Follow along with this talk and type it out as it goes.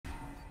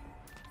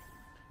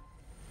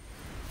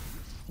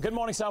Good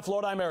morning, South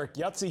Florida. I'm Eric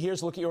Yutzi.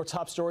 Here's a look at your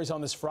top stories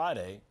on this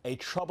Friday. A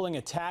troubling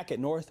attack at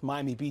North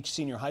Miami Beach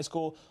Senior High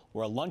School,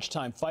 where a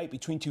lunchtime fight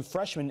between two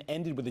freshmen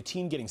ended with a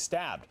teen getting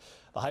stabbed.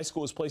 The high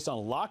school was placed on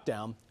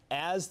lockdown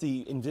as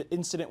the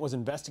incident was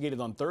investigated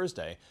on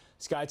Thursday.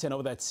 Sky 10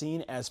 over that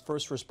scene as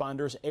first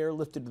responders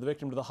airlifted the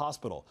victim to the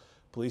hospital.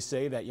 Police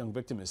say that young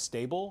victim is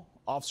stable.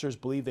 Officers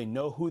believe they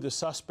know who the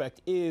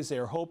suspect is. They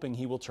are hoping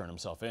he will turn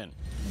himself in.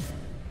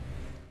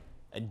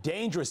 A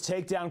dangerous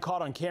takedown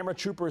caught on camera.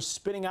 Troopers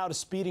spinning out a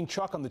speeding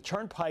truck on the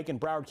turnpike in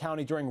Broward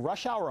County during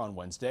rush hour on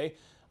Wednesday.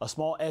 A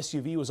small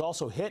SUV was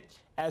also hit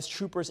as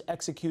troopers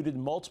executed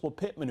multiple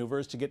pit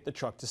maneuvers to get the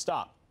truck to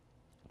stop.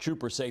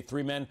 Troopers say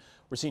 3 men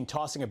were seen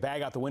tossing a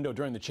bag out the window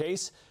during the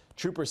chase.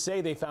 Troopers say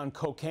they found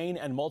cocaine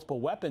and multiple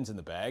weapons in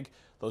the bag,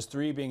 those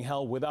 3 being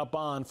held without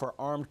bond for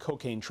armed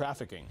cocaine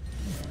trafficking.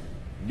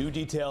 New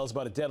details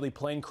about a deadly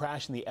plane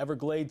crash in the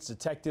Everglades.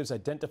 Detectives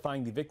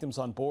identifying the victims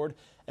on board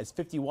as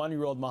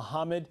 51-year-old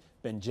Mohammed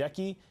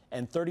Benjeki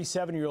and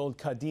 37-year-old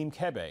Kadim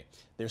Kebe.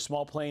 Their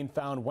small plane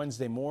found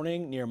Wednesday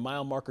morning near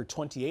mile marker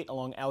 28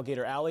 along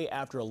Alligator Alley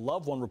after a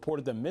loved one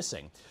reported them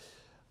missing.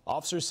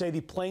 Officers say the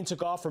plane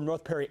took off from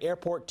North Perry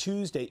Airport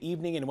Tuesday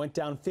evening and went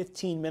down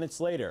 15 minutes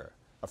later.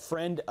 A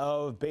friend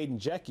of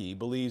Benjeki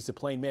believes the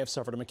plane may have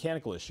suffered a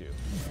mechanical issue.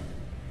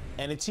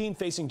 And a teen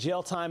facing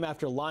jail time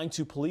after lying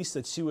to police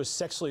that she was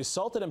sexually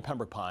assaulted in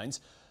Pembroke Pines.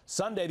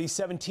 Sunday, the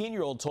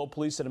 17-year-old told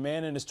police that a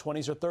man in his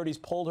 20s or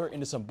 30s pulled her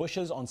into some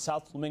bushes on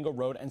South Flamingo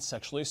Road and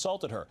sexually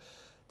assaulted her.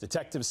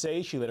 Detectives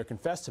say she later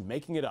confessed to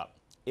making it up.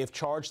 If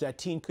charged, that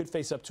teen could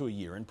face up to a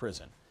year in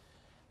prison.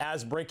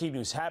 As breaking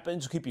news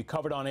happens, we'll keep you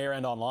covered on air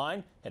and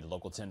online. Head to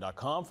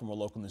local10.com for more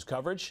local news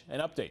coverage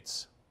and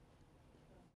updates.